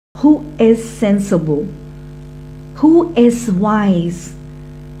Who is sensible? Who is wise?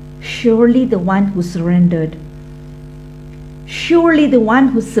 Surely the one who surrendered. Surely the one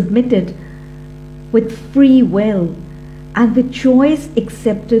who submitted with free will and with choice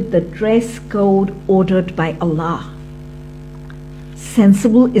accepted the dress code ordered by Allah.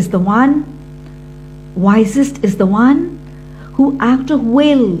 Sensible is the one, wisest is the one who out of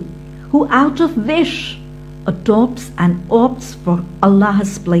will, who out of wish adopts and opts for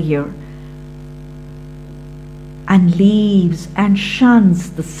Allah's pleasure and leaves and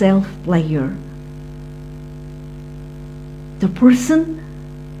shuns the self-pleasure. The person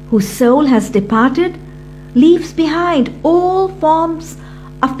whose soul has departed leaves behind all forms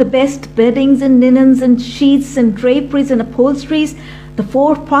of the best beddings and linens and sheets and draperies and upholsteries, the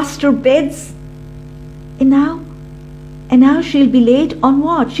four-poster beds. And now she'll be laid on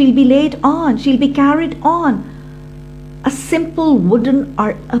what? She'll be carried on a simple wooden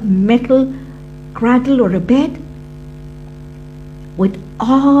or a metal cradle or a bed with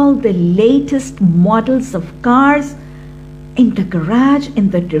all the latest models of cars in the garage, in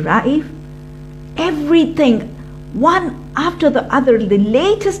the drive, everything, one after the other, the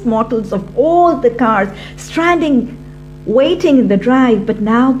latest models of all the cars standing, waiting in the drive. But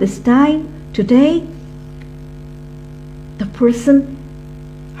now this time, today, the person,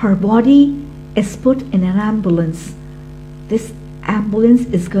 her body is put in an ambulance. This ambulance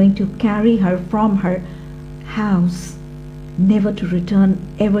is going to carry her from her house, never to return,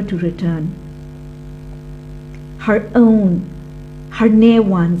 ever to return. Her own, her near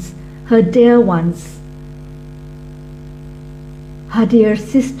ones, her dear ones, her dear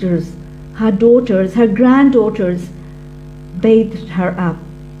sisters, her daughters, her granddaughters bathed her up.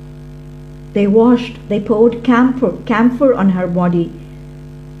 They washed, they poured camphor on her body.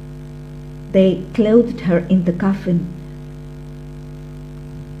 They clothed her in the coffin.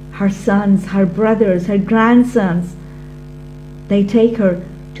 Her sons, her brothers, her grandsons, they take her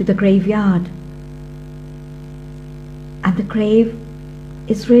to the graveyard. And the grave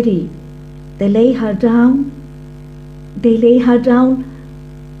is ready. They lay her down. They lay her down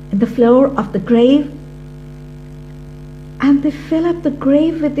in the floor of the grave. And they fill up the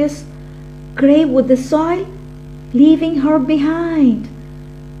grave with the soil, leaving her behind,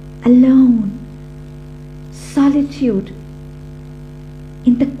 alone, solitude,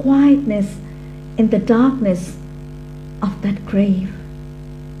 in the quietness, in the darkness of that grave.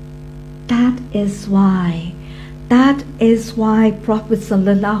 That is why Prophet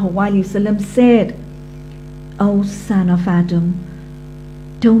ﷺ said, O son of Adam,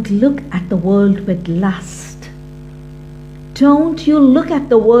 don't look at the world with lust. Don't you look at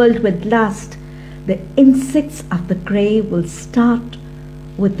the world with lust. The insects of the grave will start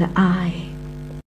with the eye.